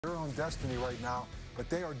their own destiny right now, but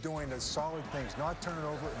they are doing the solid things, not turning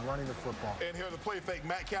over and running the football. And here the play fake.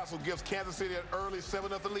 Matt Castle gives Kansas City an early 7-0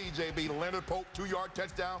 lead, JB. Leonard Pope, 2-yard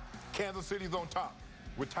touchdown. Kansas City's on top.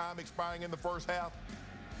 With time expiring in the first half,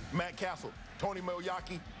 Matt Castle, Tony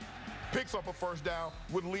Meliaki picks up a first down,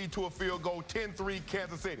 would lead to a field goal, 10-3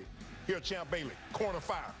 Kansas City. Here, Champ Bailey, corner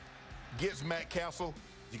fire. Gets Matt Castle.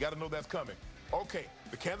 You got to know that's coming. Okay,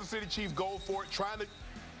 the Kansas City Chiefs go for it, trying to...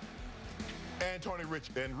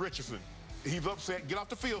 And Richardson. He's upset. Get off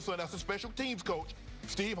the field, son. That's the special teams coach,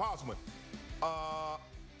 Steve Hosman.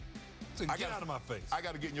 Get out of my face. I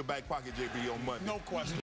got to get in your back pocket, JB, on Monday. No question.